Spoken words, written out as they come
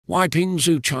Weiping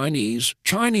Zou Chinese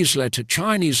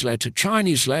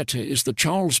letter is the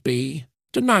Charles B.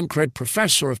 the Nancrede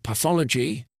Professor of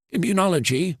Pathology,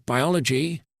 Immunology,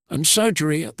 Biology, and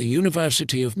Surgery at the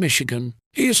University of Michigan.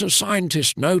 He is a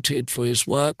scientist noted for his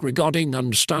work regarding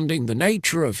understanding the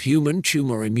nature of human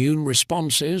tumor immune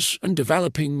responses and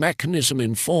developing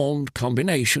mechanism-informed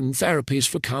combination therapies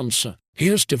for cancer. He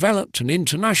has developed an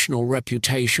international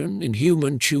reputation in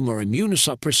human tumor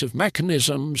immunosuppressive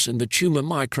mechanisms in the tumor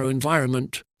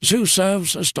microenvironment. Zou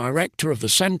serves as director of the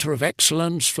Center of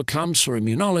Excellence for Cancer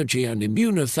Immunology and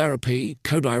Immunotherapy,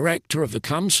 co-director of the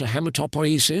Cancer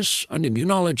Hematopoiesis and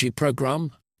Immunology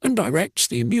program, and directs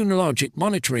the Immunologic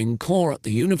Monitoring Core at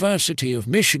the University of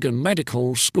Michigan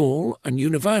Medical School and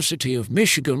University of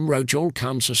Michigan Rogel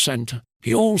Cancer Center.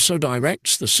 He also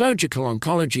directs the Surgical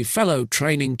Oncology Fellow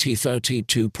Training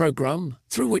T32 program,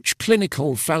 through which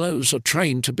clinical fellows are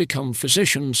trained to become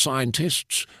physician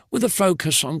scientists, with a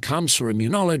focus on cancer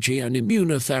immunology and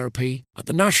immunotherapy. At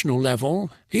the national level,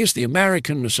 he is the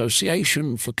American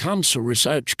Association for Cancer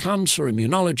Research Cancer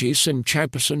Immunology CIMM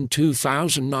Chairperson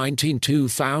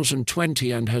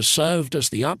 2019-2020 and has served as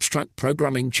the Abstract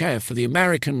Programming Chair for the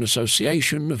American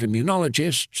Association of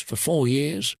Immunologists for 4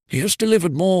 years. He has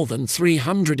delivered more than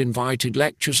 300 invited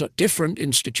lectures at different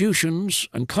institutions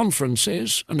and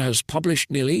conferences and has published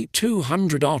nearly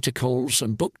 200 articles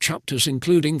and book chapters,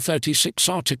 including 36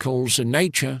 articles in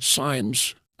Nature,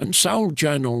 Science, and Cell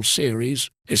Journal series.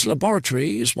 His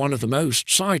laboratory is one of the most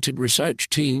cited research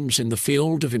teams in the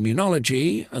field of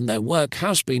immunology, and their work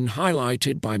has been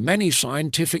highlighted by many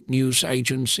scientific news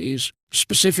agencies.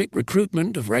 Specific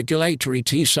recruitment of regulatory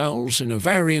T cells in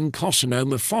ovarian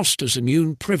carcinoma fosters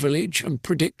immune privilege and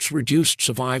predicts reduced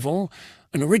survival.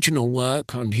 An original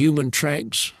work on human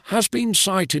tregs has been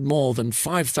cited more than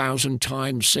 5,000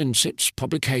 times since its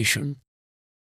publication.